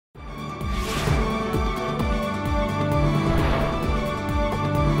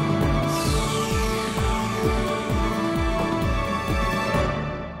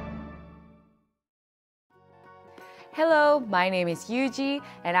Hello, my name is Yuji,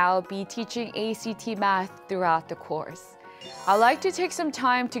 and I'll be teaching ACT Math throughout the course. I'd like to take some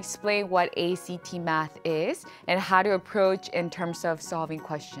time to explain what ACT Math is and how to approach in terms of solving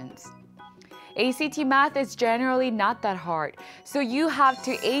questions. ACT Math is generally not that hard, so you have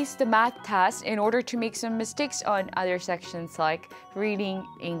to ace the math test in order to make some mistakes on other sections like reading,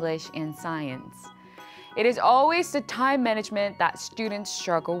 English, and science. It is always the time management that students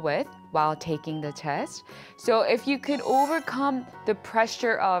struggle with while taking the test. So if you could overcome the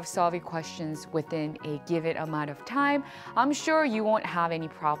pressure of solving questions within a given amount of time, I'm sure you won't have any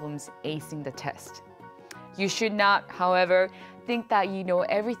problems acing the test. You should not, however, think that you know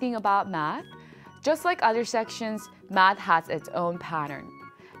everything about math. Just like other sections, math has its own pattern.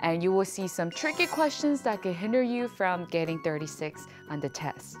 And you will see some tricky questions that could hinder you from getting 36 on the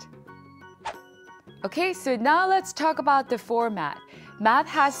test. Okay, so now let's talk about the format. Math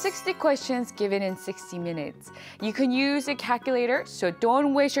has 60 questions given in 60 minutes. You can use a calculator, so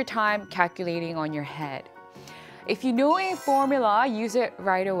don't waste your time calculating on your head. If you know a formula, use it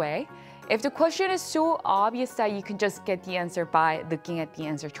right away. If the question is so obvious that you can just get the answer by looking at the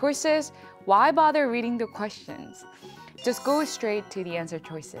answer choices, why bother reading the questions? Just go straight to the answer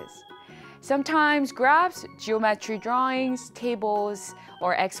choices. Sometimes graphs, geometry drawings, tables,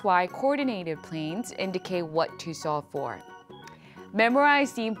 or XY coordinated planes indicate what to solve for.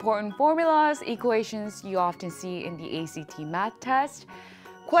 Memorize the important formulas, equations you often see in the ACT math test.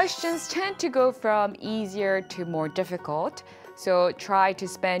 Questions tend to go from easier to more difficult, so try to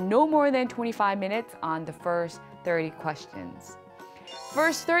spend no more than 25 minutes on the first 30 questions.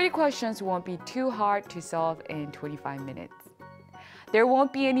 First 30 questions won't be too hard to solve in 25 minutes. There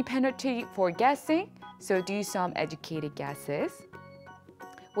won't be any penalty for guessing, so do some educated guesses.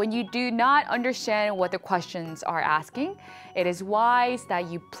 When you do not understand what the questions are asking, it is wise that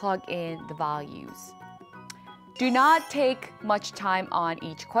you plug in the values. Do not take much time on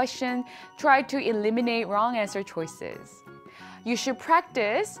each question. Try to eliminate wrong answer choices. You should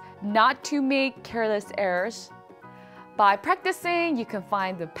practice not to make careless errors. By practicing, you can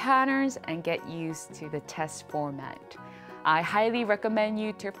find the patterns and get used to the test format. I highly recommend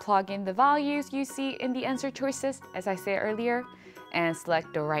you to plug in the values you see in the answer choices, as I said earlier, and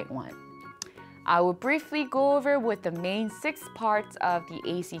select the right one. I will briefly go over with the main 6 parts of the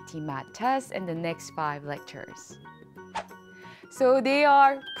ACT math test in the next 5 lectures. So they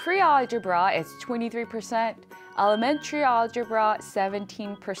are pre-algebra, it's 23%, elementary algebra,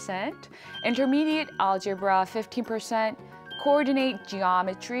 17%, intermediate algebra, 15%, coordinate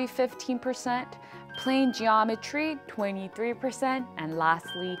geometry, 15%, plane geometry, 23%, and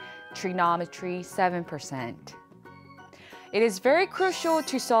lastly, trigonometry, 7%. It is very crucial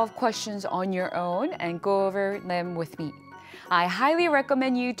to solve questions on your own and go over them with me. I highly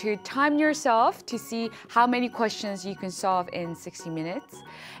recommend you to time yourself to see how many questions you can solve in 60 minutes.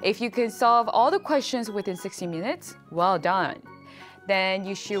 If you can solve all the questions within 60 minutes, well done. Then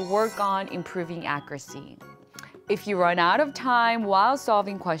you should work on improving accuracy. If you run out of time while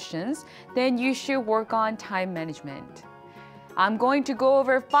solving questions, then you should work on time management. I'm going to go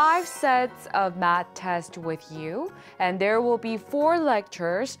over 5 sets of math tests with you, and there will be 4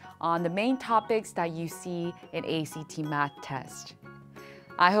 lectures on the main topics that you see in ACT math test.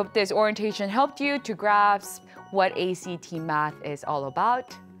 I hope this orientation helped you to grasp what ACT math is all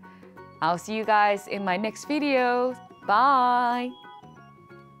about. I'll see you guys in my next video. Bye!